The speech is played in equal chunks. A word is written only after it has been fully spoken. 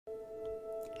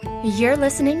You're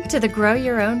listening to the Grow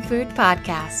Your Own Food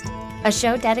podcast, a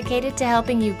show dedicated to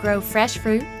helping you grow fresh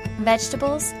fruit,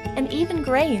 vegetables, and even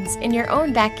grains in your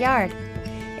own backyard.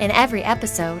 In every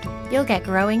episode, you'll get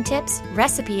growing tips,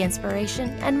 recipe inspiration,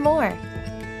 and more.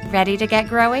 Ready to get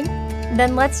growing?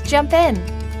 Then let's jump in.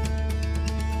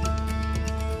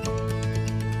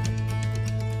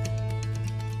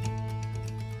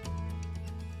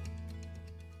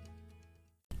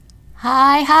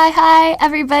 Hi,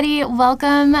 everybody.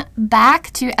 Welcome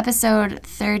back to episode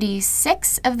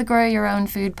 36 of the Grow Your Own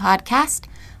Food podcast.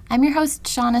 I'm your host,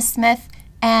 Shauna Smith,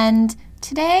 and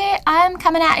today I'm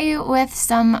coming at you with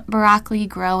some broccoli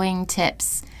growing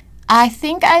tips. I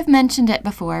think I've mentioned it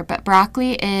before, but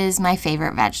broccoli is my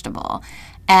favorite vegetable.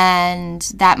 And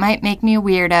that might make me a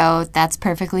weirdo. That's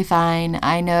perfectly fine.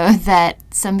 I know that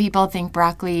some people think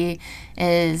broccoli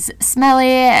is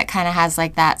smelly. It kind of has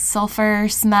like that sulfur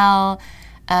smell.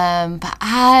 But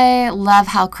I love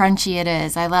how crunchy it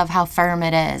is. I love how firm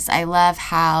it is. I love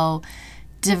how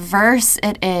diverse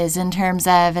it is in terms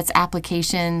of its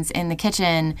applications in the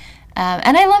kitchen.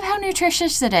 And I love how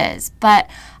nutritious it is. But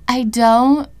I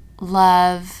don't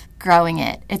love growing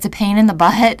it. It's a pain in the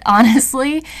butt,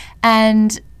 honestly,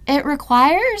 and it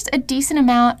requires a decent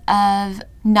amount of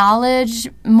knowledge,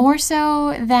 more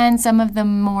so than some of the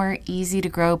more easy to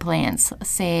grow plants,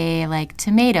 say like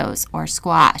tomatoes or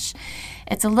squash.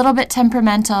 It's a little bit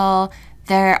temperamental.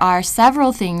 There are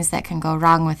several things that can go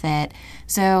wrong with it.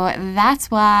 So that's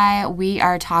why we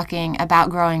are talking about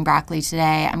growing broccoli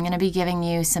today. I'm going to be giving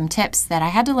you some tips that I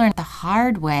had to learn the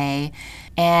hard way,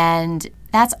 and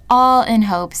that's all in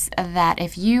hopes that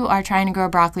if you are trying to grow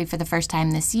broccoli for the first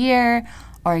time this year,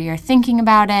 or you're thinking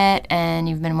about it and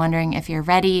you've been wondering if you're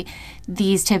ready,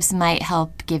 these tips might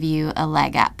help give you a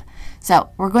leg up. So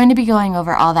we're going to be going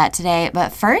over all that today,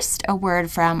 but first, a word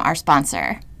from our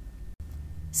sponsor.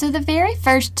 So the very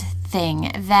first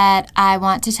thing that I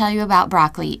want to tell you about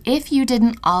broccoli, if you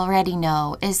didn't already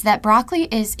know, is that broccoli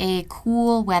is a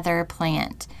cool weather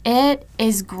plant. It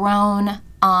is grown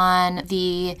on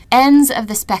the ends of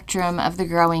the spectrum of the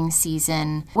growing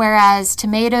season, whereas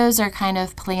tomatoes are kind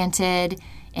of planted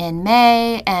in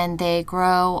May and they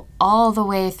grow all the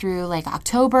way through like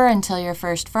October until your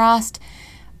first frost.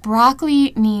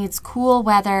 Broccoli needs cool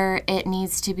weather. It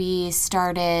needs to be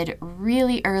started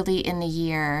really early in the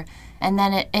year. And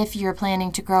then if you're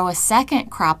planning to grow a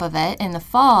second crop of it in the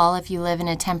fall, if you live in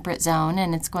a temperate zone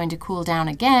and it's going to cool down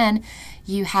again,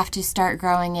 you have to start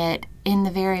growing it in the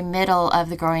very middle of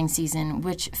the growing season,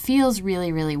 which feels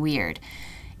really, really weird.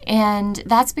 And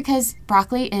that's because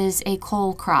broccoli is a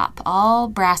cole crop. All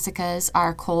brassicas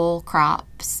are cole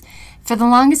crops. For the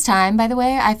longest time, by the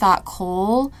way, I thought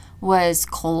cole was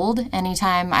cold.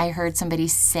 Anytime I heard somebody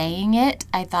saying it,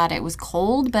 I thought it was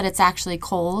cold, but it's actually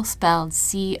cole, spelled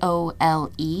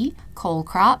C-O-L-E, cole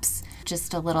crops.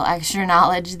 Just a little extra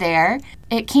knowledge there.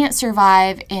 It can't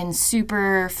survive in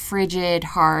super frigid,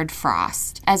 hard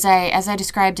frost. As I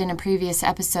described in a previous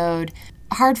episode,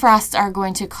 hard frosts are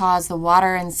going to cause the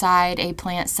water inside a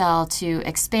plant cell to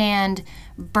expand,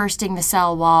 bursting the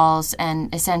cell walls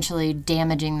and essentially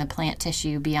damaging the plant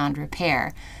tissue beyond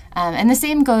repair. And the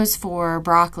same goes for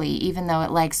broccoli, even though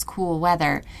it likes cool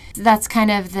weather. That's kind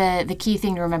of the key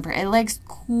thing to remember. It likes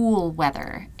cool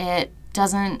weather. It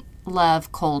doesn't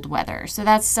love cold weather. So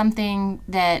that's something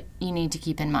that you need to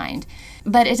keep in mind.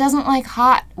 But it doesn't like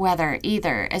hot weather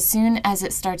either. As soon as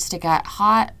it starts to get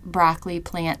hot, broccoli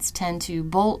plants tend to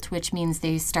bolt, which means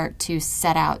they start to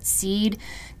set out seed,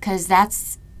 because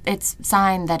that's its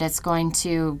sign that it's going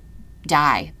to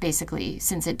die, basically.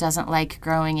 Since it doesn't like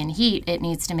growing in heat, it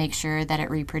needs to make sure that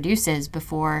it reproduces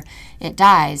before it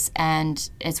dies, and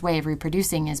its way of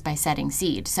reproducing is by setting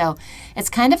seed. So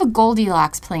it's kind of a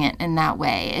Goldilocks plant in that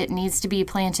way. It needs to be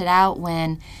planted out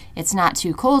when it's not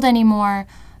too cold anymore,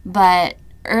 but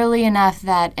early enough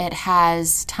that it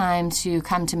has time to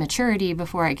come to maturity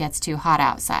before it gets too hot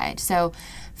outside. So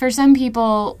for some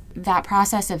people, that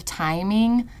process of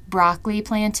timing broccoli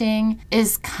planting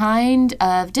is kind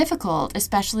of difficult,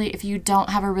 especially if you don't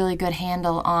have a really good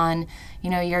handle on,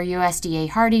 your USDA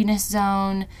hardiness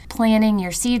zone, planning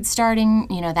your seed starting,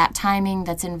 that timing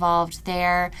that's involved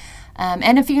there.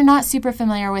 And if you're not super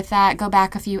familiar with that, go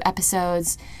back a few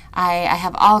episodes. I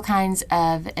have all kinds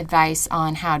of advice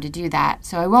on how to do that,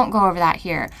 so I won't go over that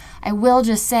here. I will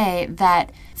just say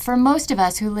that for most of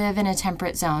us who live in a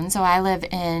temperate zone, so I live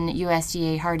in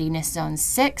USDA hardiness zone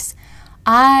 6,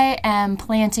 I am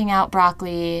planting out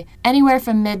broccoli anywhere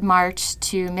from mid-March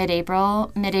to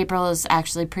mid-April. Mid-April is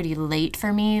actually pretty late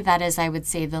for me. That is, I would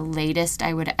say, the latest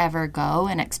I would ever go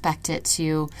and expect it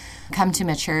to come to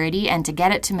maturity. And to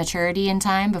get it to maturity in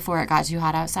time before it got too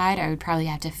hot outside, I would probably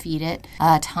have to feed it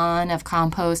a ton of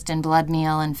compost and blood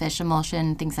meal and fish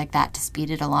emulsion, things like that to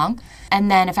speed it along. And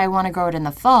then if I want to grow it in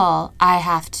the fall, I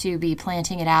have to be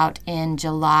planting it out in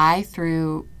July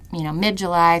through,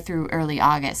 mid-July through early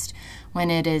August, when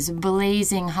it is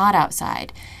blazing hot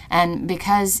outside. And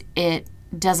because it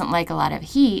doesn't like a lot of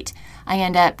heat, I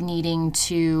end up needing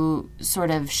to sort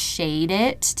of shade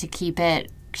it to keep it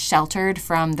sheltered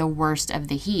from the worst of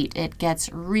the heat. It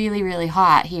gets really, really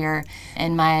hot here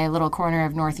in my little corner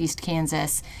of northeast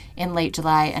Kansas in late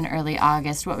July and early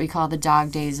August, what we call the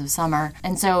dog days of summer.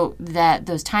 And so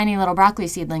those tiny little broccoli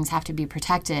seedlings have to be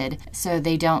protected so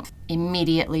they don't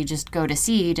immediately just go to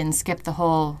seed and skip the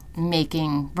whole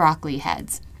making broccoli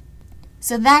heads.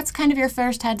 So that's kind of your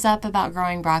first heads up about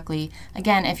growing broccoli.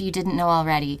 Again, if you didn't know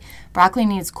already, broccoli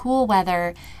needs cool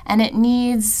weather, and it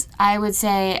needs, I would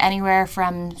say, anywhere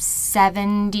from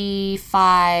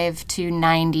 75 to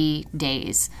 90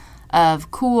 days of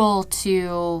cool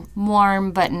to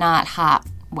warm but not hot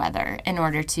weather in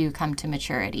order to come to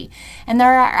maturity. And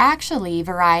there are actually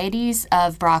varieties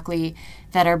of broccoli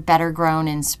that are better grown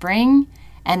in spring,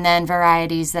 and then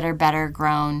varieties that are better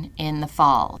grown in the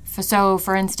fall. So,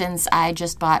 for instance, I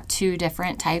just bought 2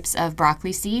 different types of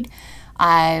broccoli seed.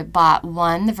 I bought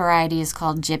one, the variety is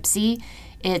called Gypsy.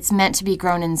 It's meant to be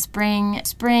grown in spring.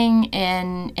 Spring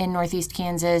in northeast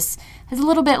Kansas has a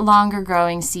little bit longer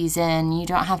growing season. You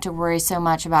don't have to worry so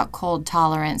much about cold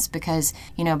tolerance because,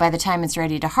 by the time it's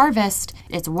ready to harvest,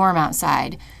 it's warm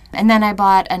outside. And then I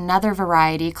bought another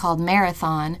variety called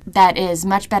Marathon that is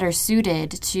much better suited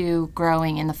to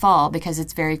growing in the fall because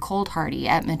it's very cold hardy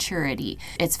at maturity.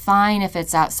 It's fine if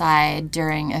it's outside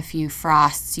during a few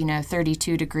frosts,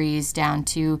 32 degrees down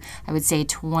to, I would say,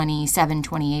 27,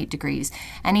 28 degrees.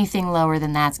 Anything lower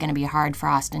than that's going to be a hard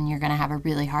frost, and you're going to have a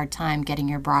really hard time getting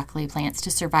your broccoli plants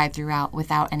to survive throughout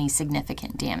without any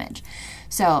significant damage.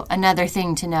 So another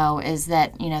thing to know is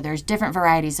that, there's different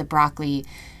varieties of broccoli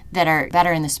that are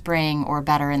better in the spring or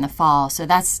better in the fall. So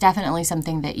that's definitely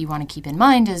something that you want to keep in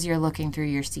mind as you're looking through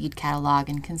your seed catalog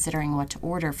and considering what to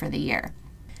order for the year.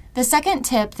 The second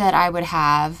tip that I would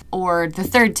have, or the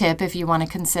third tip if you want to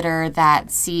consider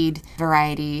that seed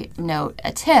variety note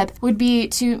a tip, would be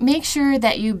to make sure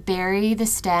that you bury the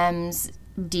stems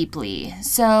deeply.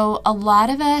 So a lot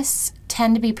of us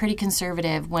tend to be pretty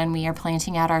conservative when we are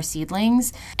planting out our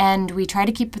seedlings, and we try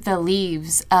to keep the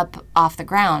leaves up off the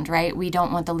ground, right? We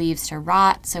don't want the leaves to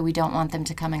rot, so we don't want them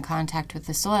to come in contact with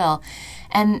the soil.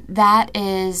 And that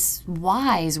is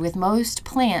wise with most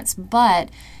plants, but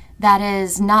that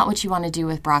is not what you want to do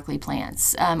with broccoli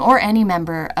plants, or any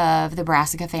member of the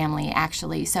Brassica family,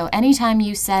 actually. So anytime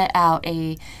you set out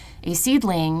a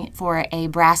seedling for a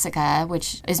brassica,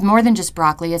 which is more than just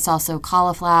broccoli, it's also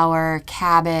cauliflower,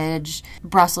 cabbage,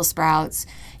 Brussels sprouts.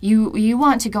 You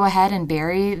want to go ahead and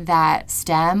bury that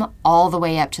stem all the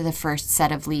way up to the first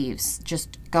set of leaves.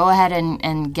 Just go ahead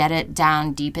and get it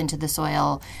down deep into the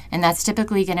soil. And that's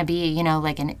typically going to be,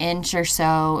 like an inch or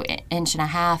so, inch and a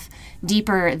half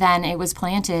deeper than it was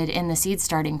planted in the seed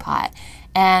starting pot.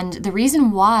 And the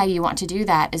reason why you want to do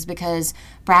that is because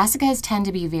brassicas tend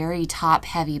to be very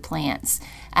top-heavy plants.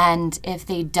 And if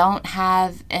they don't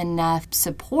have enough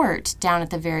support down at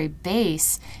the very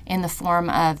base in the form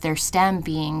of their stem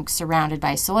being surrounded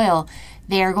by soil,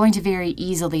 they are going to very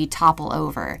easily topple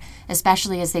over,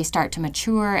 especially as they start to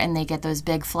mature and they get those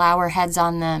big flower heads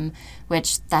on them,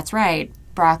 which, that's right,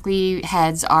 broccoli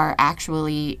heads are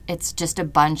actually, it's just a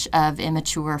bunch of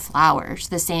immature flowers.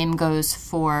 The same goes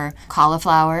for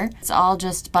cauliflower. It's all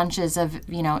just bunches of,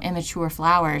 immature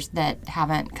flowers that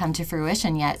haven't come to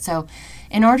fruition yet. So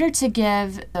in order to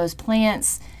give those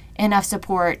plants enough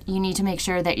support, you need to make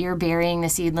sure that you're burying the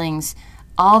seedlings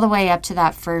all the way up to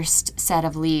that first set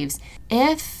of leaves.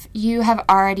 If you have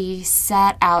already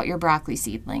set out your broccoli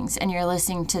seedlings and you're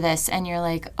listening to this and you're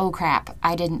like, oh crap,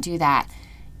 I didn't do that,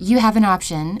 you have an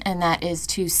option, and that is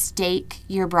to stake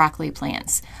your broccoli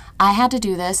plants. I had to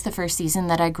do this the first season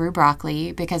that I grew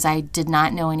broccoli because I did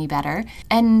not know any better.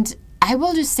 And I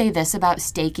will just say this about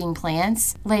staking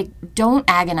plants, don't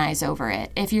agonize over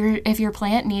it. If your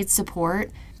plant needs support,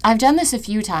 I've done this a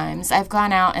few times. I've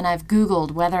gone out and I've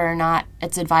Googled whether or not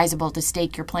it's advisable to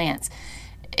stake your plants.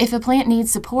 If a plant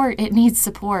needs support, it needs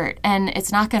support, and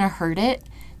it's not going to hurt it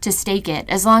to stake it,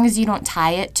 as long as you don't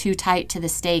tie it too tight to the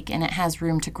stake and it has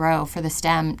room to grow for the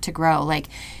stem to grow.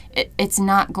 It's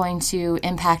not going to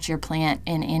impact your plant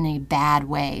in a bad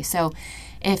way. So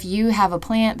if you have a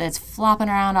plant that's flopping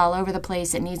around all over the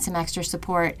place, it needs some extra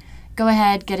support, go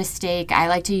ahead, get a stake. I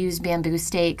like to use bamboo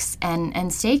stakes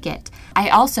and stake it. I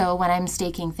also, when I'm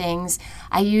staking things,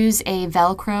 I use a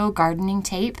Velcro gardening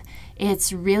tape.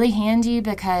 It's really handy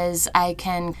because I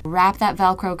can wrap that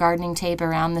Velcro gardening tape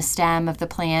around the stem of the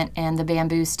plant and the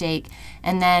bamboo stake.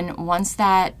 And then once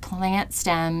that plant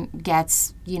stem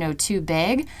gets, too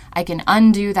big, I can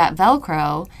undo that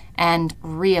Velcro and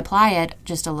reapply it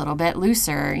just a little bit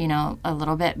looser, a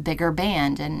little bit bigger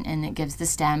band, and it gives the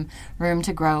stem room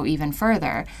to grow even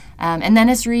further. And then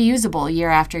it's reusable year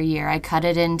after year. I cut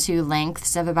it into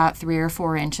lengths of about 3 or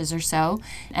 4 inches or so,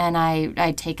 and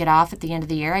I take it off at the end of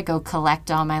the year. I go collect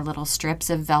all my little strips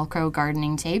of Velcro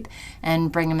gardening tape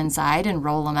and bring them inside and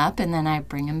roll them up, and then I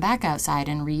bring them back outside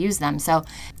and reuse them. So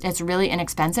it's really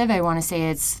inexpensive. I want to say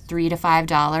it's $3 to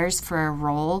 $5 for a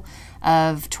roll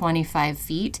of 25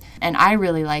 feet, and I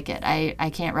really like it. I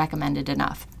can't recommend it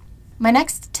enough. My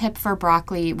next tip for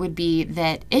broccoli would be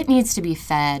that it needs to be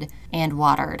fed and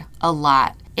watered a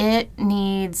lot. It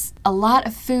needs a lot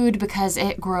of food because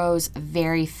it grows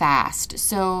very fast.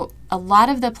 So a lot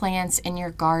of the plants in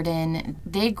your garden,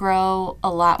 they grow a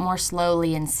lot more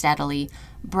slowly and steadily.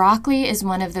 Broccoli is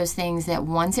one of those things that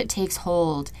once it takes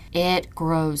hold, it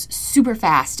grows super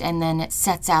fast, and then it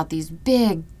sets out these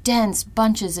big, dense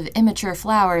bunches of immature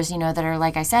flowers, that are,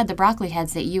 like I said, the broccoli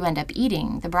heads that you end up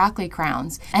eating, the broccoli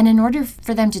crowns. And in order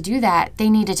for them to do that, they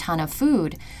need a ton of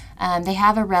food. They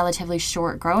have a relatively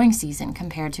short growing season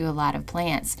compared to a lot of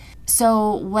plants.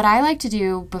 So what I like to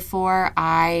do before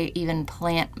I even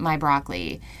plant my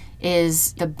broccoli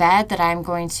is the bed that I'm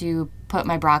going to put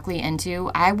my broccoli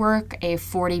into, I work a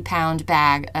 40-pound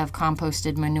bag of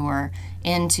composted manure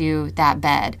into that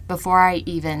bed before I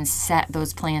even set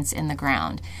those plants in the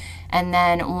ground. And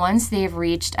then once they've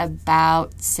reached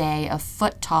about, say, a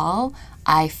foot tall,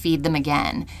 I feed them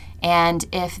again. And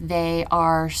if they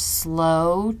are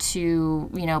slow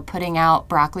to, putting out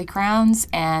broccoli crowns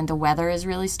and the weather is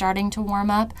really starting to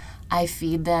warm up, I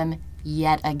feed them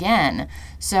yet again.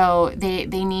 So they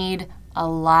need a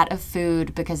lot of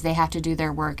food because they have to do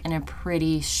their work in a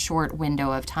pretty short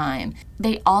window of time.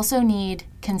 They also need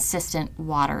consistent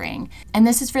watering. And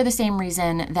this is for the same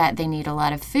reason that they need a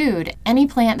lot of food. Any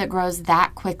plant that grows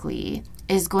that quickly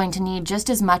is going to need just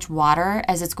as much water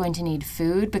as it's going to need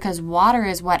food, because water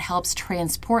is what helps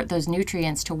transport those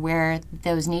nutrients to where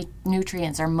those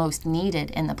nutrients are most needed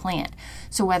in the plant.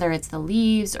 So whether it's the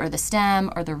leaves or the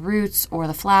stem or the roots or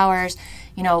the flowers,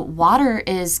 water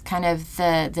is kind of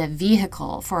the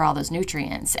vehicle for all those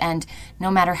nutrients. And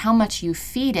no matter how much you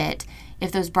feed it,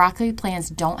 if those broccoli plants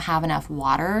don't have enough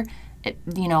water,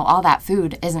 all that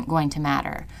food isn't going to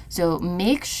matter. So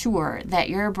make sure that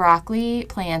your broccoli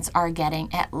plants are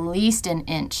getting at least an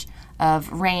inch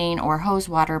of rain or hose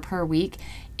water per week,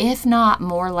 if not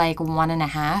more like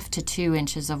 1.5 to 2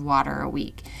 inches of water a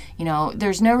week.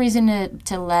 There's no reason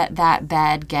to let that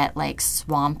bed get like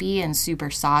swampy and super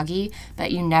soggy,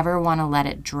 but you never want to let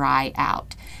it dry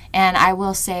out. And I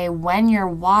will say, when you're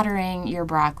watering your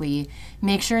broccoli,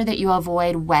 make sure that you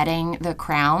avoid wetting the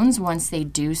crowns once they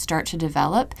do start to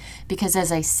develop, because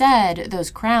as I said,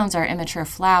 those crowns are immature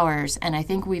flowers, and I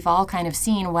think we've all kind of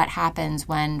seen what happens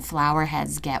when flower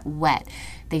heads get wet.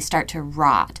 They start to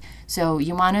rot. So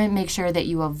you want to make sure that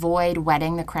you avoid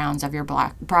wetting the crowns of your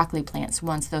broccoli plants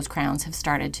once those crowns have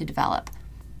started to develop.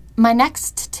 My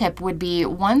next tip would be,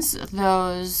 once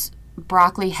those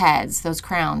broccoli heads, those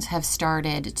crowns, have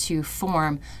started to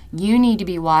form, you need to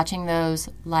be watching those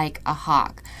like a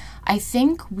hawk. I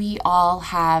think we all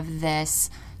have this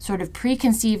sort of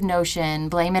preconceived notion,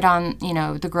 blame it on,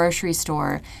 the grocery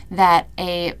store, that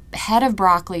a head of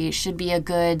broccoli should be a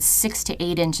good 6 to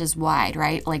 8 inches wide,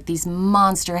 right? Like these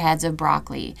monster heads of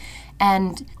broccoli.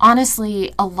 And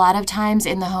honestly, a lot of times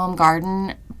in the home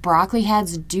garden, broccoli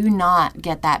heads do not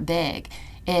get that big.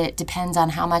 It depends on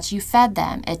how much you fed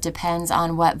them. It depends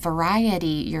on what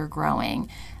variety you're growing.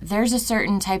 There's a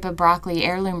certain type of broccoli,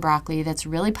 heirloom broccoli, that's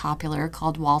really popular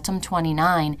called Waltham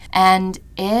 29. And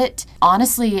it,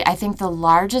 honestly, I think the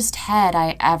largest head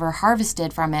I ever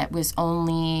harvested from it was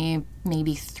only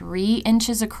maybe 3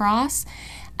 inches across.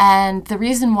 And the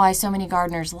reason why so many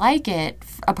gardeners like it,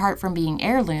 apart from being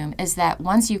heirloom, is that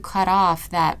once you cut off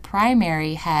that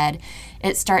primary head,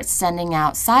 it starts sending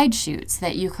out side shoots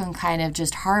that you can kind of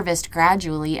just harvest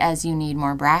gradually as you need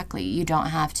more broccoli. You don't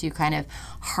have to kind of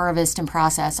harvest and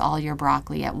process all your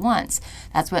broccoli at once.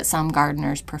 That's what some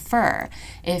gardeners prefer.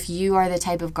 If you are the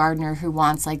type of gardener who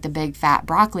wants like the big fat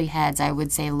broccoli heads, I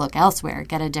would say look elsewhere.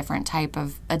 Get a different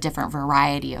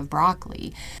variety of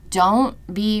broccoli. Don't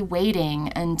be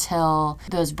waiting until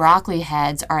those broccoli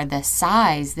heads are the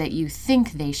size that you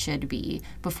think they should be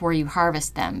before you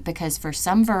harvest them, because for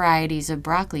some varieties of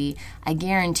broccoli, I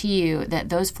guarantee you that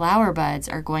those flower buds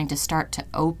are going to start to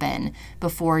open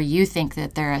before you think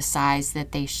that they're a size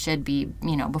that they should be,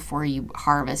 before you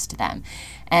harvest them.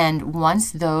 And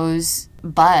once those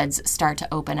buds start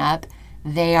to open up,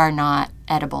 they are not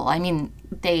edible. I mean,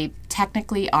 they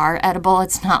technically are edible.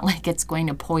 It's not like it's going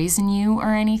to poison you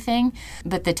or anything,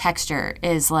 but the texture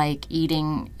is like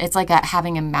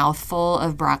having a mouthful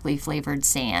of broccoli flavored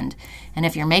sand. And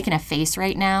if you're making a face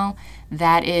right now,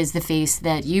 that is the face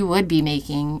that you would be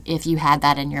making if you had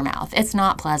that in your mouth. It's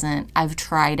not pleasant. I've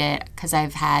tried it because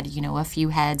I've had, a few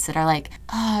heads that are like,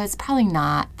 oh, it's probably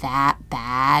not that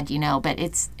bad, but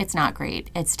it's not great.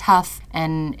 It's tough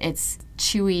and it's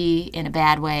chewy in a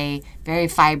bad way, very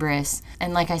fibrous,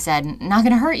 and like I said, not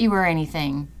going to hurt you or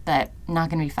anything, but not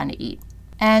going to be fun to eat.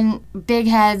 And big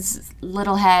heads,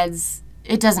 little heads,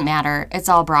 it doesn't matter. It's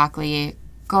all broccoli.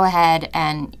 Go ahead,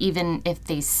 and even if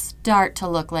they start to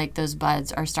look like those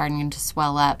buds are starting to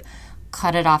swell up,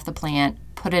 cut it off the plant,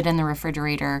 put it in the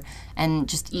refrigerator, and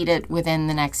just eat it within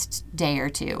the next day or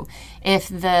two. If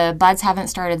the buds haven't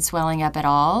started swelling up at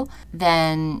all,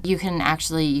 then you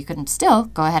can still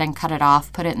go ahead and cut it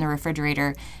off, put it in the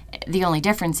refrigerator. The only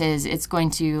difference is it's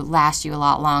going to last you a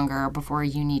lot longer before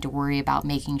you need to worry about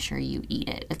making sure you eat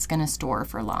it. It's going to store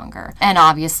for longer. And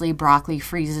obviously broccoli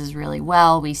freezes really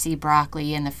well. We see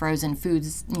broccoli in the frozen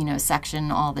foods, section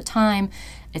all the time.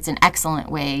 It's an excellent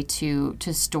way to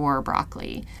store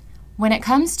broccoli. When it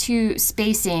comes to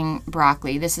spacing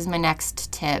broccoli, this is my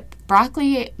next tip.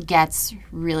 Broccoli gets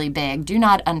really big. Do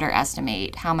not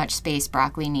underestimate how much space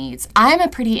broccoli needs. I'm a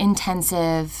pretty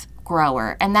intensive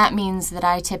grower, and that means that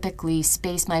I typically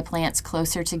space my plants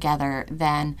closer together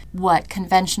than what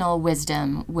conventional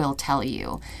wisdom will tell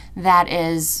you. That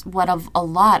is what a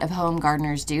lot of home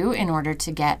gardeners do in order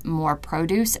to get more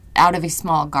produce out of a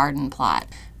small garden plot.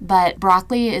 But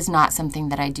broccoli is not something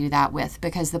that I do that with,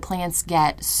 because the plants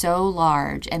get so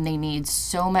large and they need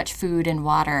so much food and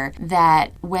water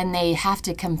that when they have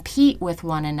to compete with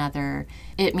one another,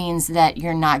 it means that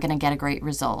you're not going to get a great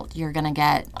result. You're going to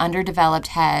get underdeveloped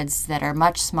heads that are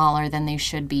much smaller than they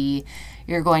should be.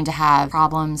 You're going to have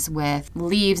problems with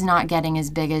leaves not getting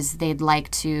as big as they'd like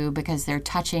to because they're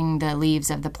touching the leaves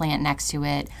of the plant next to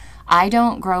it. I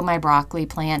don't grow my broccoli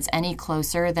plants any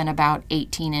closer than about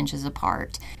 18 inches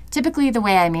apart. Typically, the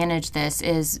way I manage this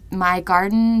is my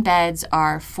garden beds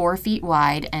are 4 feet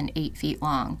wide and 8 feet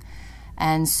long.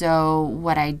 And so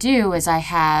what I do is I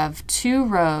have 2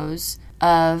 rows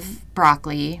of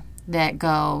broccoli that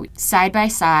go side by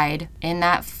side in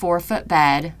that 4-foot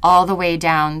bed all the way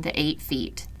down the 8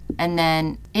 feet. And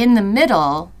then in the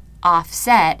middle,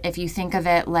 offset, if you think of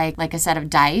it like a set of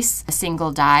dice, a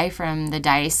single die from the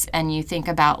dice, and you think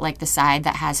about like the side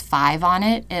that has 5 on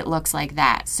it, it looks like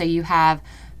that. So you have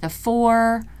the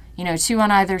 4, 2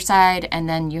 on either side, and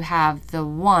then you have the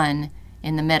 1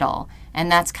 in the middle. And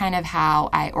that's kind of how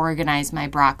I organize my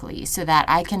broccoli, so that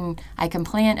I can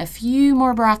plant a few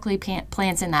more broccoli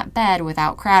plants in that bed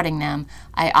without crowding them.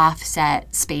 I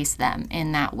offset space them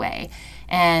in that way.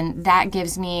 And that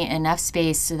gives me enough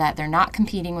space so that they're not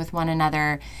competing with one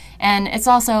another. And it's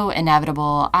also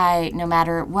inevitable. No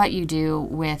matter what you do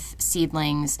with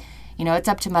seedlings, it's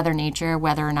up to Mother Nature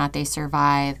whether or not they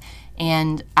survive.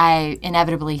 And I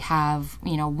inevitably have,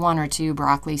 1 or 2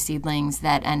 broccoli seedlings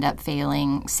that end up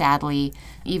failing, sadly.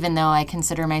 Even though I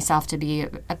consider myself to be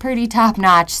a pretty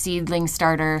top-notch seedling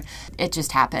starter, it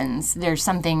just happens. There's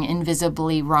something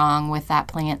invisibly wrong with that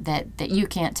plant that you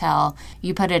can't tell.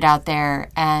 You put it out there,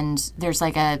 and there's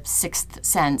like a sixth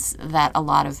sense that a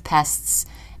lot of pests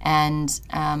and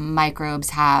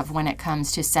microbes have when it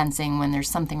comes to sensing when there's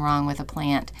something wrong with a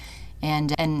plant.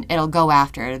 And it'll go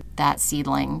after that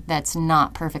seedling that's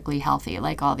not perfectly healthy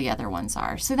like all the other ones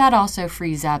are. So that also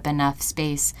frees up enough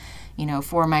space,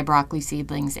 for my broccoli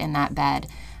seedlings in that bed.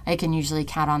 I can usually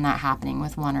count on that happening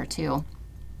with 1 or 2.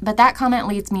 But that comment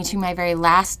leads me to my very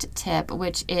last tip,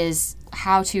 which is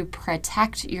how to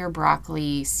protect your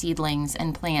broccoli seedlings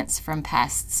and plants from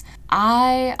pests.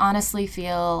 I honestly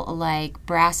feel like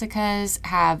brassicas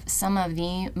have some of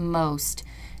the most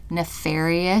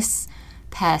nefarious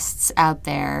pests out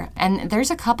there, and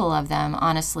there's a couple of them,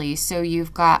 honestly. So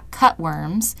you've got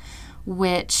cutworms,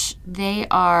 which they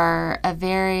are a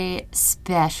very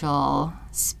special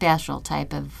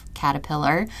type of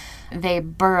caterpillar. They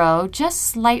burrow just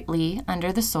slightly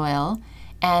under the soil,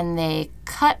 and they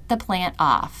cut the plant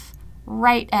off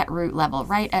right at root level,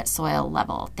 right at soil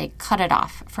level. They cut it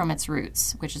off from its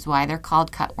roots, which is why they're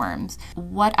called cutworms.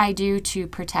 What I do to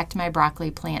protect my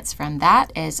broccoli plants from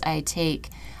that is I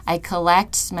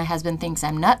collect, my husband thinks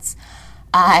I'm nuts,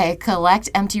 I collect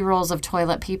empty rolls of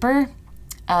toilet paper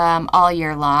all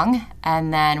year long,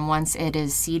 and then once it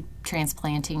is seed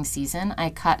transplanting season, I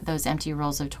cut those empty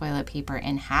rolls of toilet paper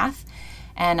in half,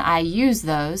 and I use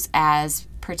those as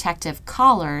protective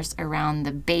collars around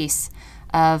the base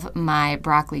of my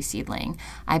broccoli seedling.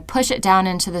 I push it down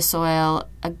into the soil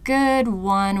a good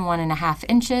 1.5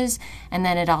 inches, and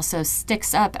then it also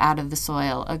sticks up out of the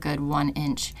soil a good 1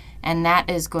 inch. And that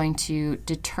is going to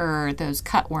deter those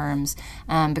cutworms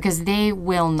because they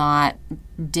will not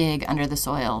dig under the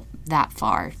soil that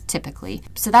far typically.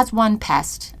 So that's one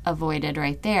pest avoided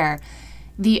right there.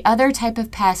 The other type of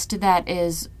pest that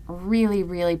is really,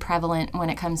 really prevalent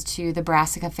when it comes to the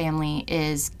Brassica family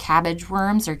is cabbage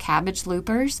worms or cabbage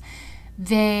loopers.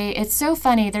 It's so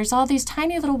funny. There's all these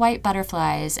tiny little white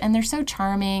butterflies, and they're so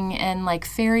charming and like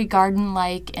fairy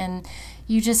garden-like, and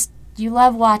you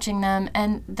love watching them.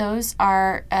 And those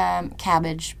are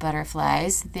cabbage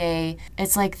butterflies.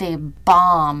 It's like they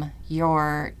bomb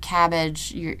your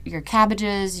cabbage, your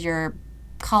cabbages, your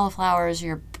cauliflowers,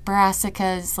 your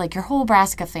brassicas, like your whole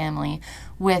brassica family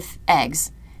with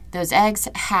eggs. Those eggs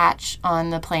hatch on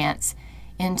the plants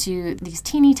into these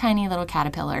teeny tiny little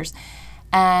caterpillars,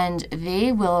 and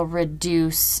they will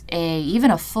reduce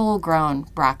even a full-grown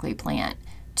broccoli plant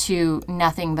to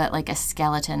nothing but like a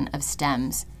skeleton of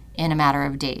stems in a matter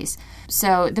of days.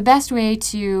 So the best way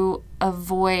to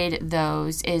avoid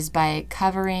those is by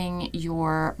covering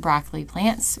your broccoli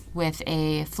plants with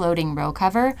a floating row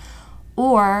cover,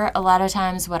 or a lot of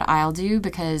times what I'll do,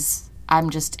 because I'm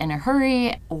just in a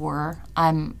hurry or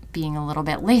I'm being a little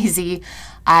bit lazy,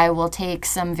 I will take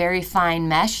some very fine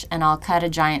mesh and I'll cut a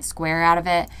giant square out of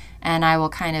it, and I will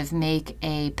kind of make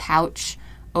a pouch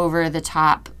over the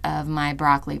top of my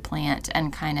broccoli plant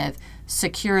and kind of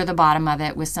secure the bottom of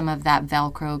it with some of that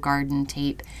Velcro garden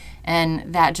tape.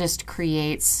 And that just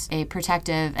creates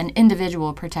an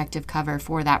individual protective cover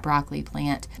for that broccoli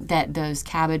plant that those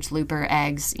cabbage looper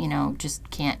eggs, just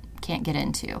can't get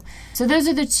into. So those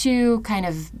are the two kind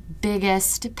of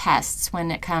biggest pests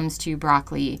when it comes to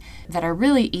broccoli that are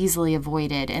really easily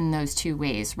avoided in those two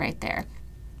ways right there.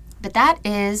 But that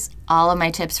is all of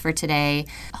my tips for today.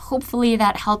 Hopefully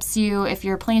that helps you if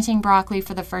you're planting broccoli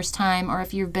for the first time, or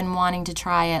if you've been wanting to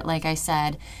try it, like I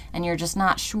said, and you're just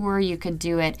not sure you could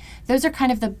do it. Those are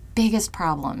kind of the biggest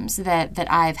problems that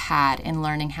I've had in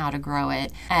learning how to grow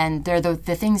it. And they're the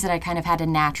things that I kind of had to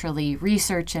naturally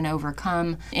research and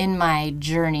overcome in my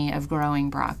journey of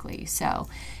growing broccoli. So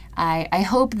I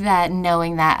hope that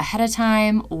knowing that ahead of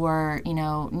time, or,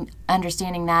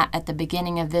 understanding that at the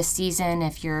beginning of this season,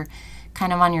 if you're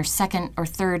kind of on your second or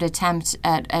third attempt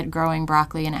at growing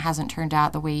broccoli and it hasn't turned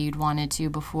out the way you'd wanted to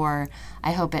before,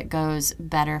 I hope it goes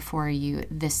better for you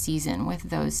this season with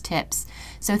those tips.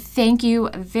 So thank you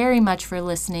very much for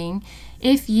listening.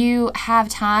 If you have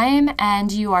time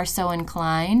and you are so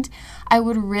inclined, I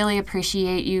would really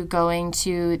appreciate you going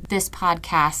to this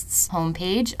podcast's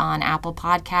homepage on Apple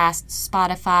Podcasts,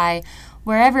 Spotify,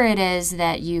 wherever it is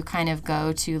that you kind of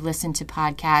go to listen to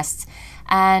podcasts,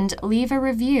 and leave a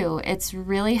review. It's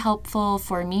really helpful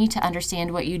for me to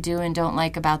understand what you do and don't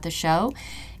like about the show.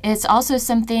 It's also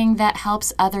something that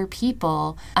helps other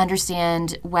people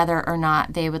understand whether or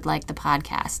not they would like the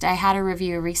podcast. I had a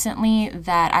review recently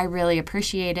that I really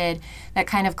appreciated that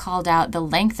kind of called out the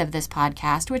length of this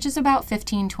podcast, which is about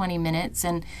 15-20 minutes.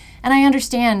 And I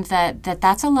understand that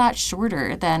that's a lot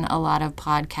shorter than a lot of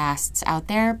podcasts out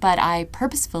there, but I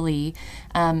purposefully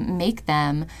make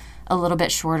them a little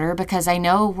bit shorter because I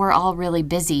know we're all really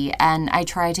busy, and I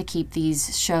try to keep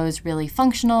these shows really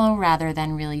functional rather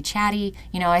than really chatty.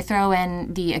 I throw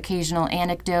in the occasional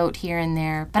anecdote here and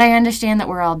there, but I understand that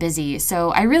we're all busy.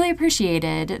 So I really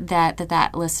appreciated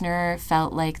that listener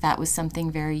felt like that was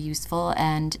something very useful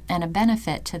and a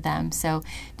benefit to them. So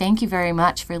thank you very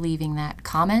much for leaving that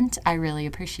comment. I really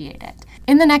appreciate it.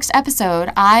 In the next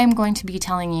episode, I'm going to be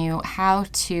telling you how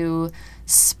to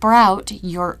sprout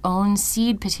your own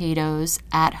seed potatoes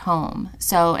at home.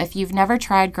 So if you've never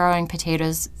tried growing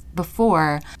potatoes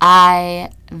before,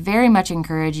 I very much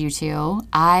encourage you to.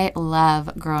 I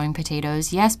love growing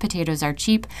potatoes. Yes, potatoes are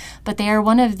cheap, but they are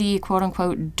one of the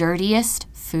quote-unquote dirtiest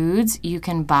foods you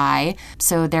can buy.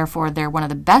 So therefore, they're one of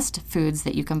the best foods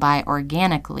that you can buy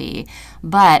organically.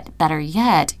 But better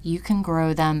yet, you can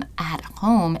grow them at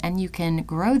home, and you can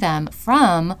grow them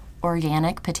from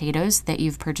organic potatoes that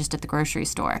you've purchased at the grocery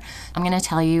store. I'm going to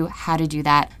tell you how to do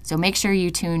that. So make sure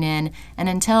you tune in. And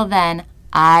until then,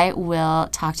 I will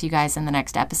talk to you guys in the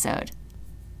next episode.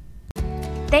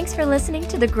 Thanks for listening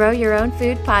to the Grow Your Own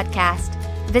Food podcast.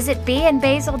 Visit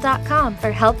beeandbasil.com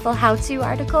for helpful how-to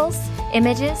articles,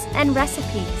 images, and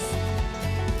recipes.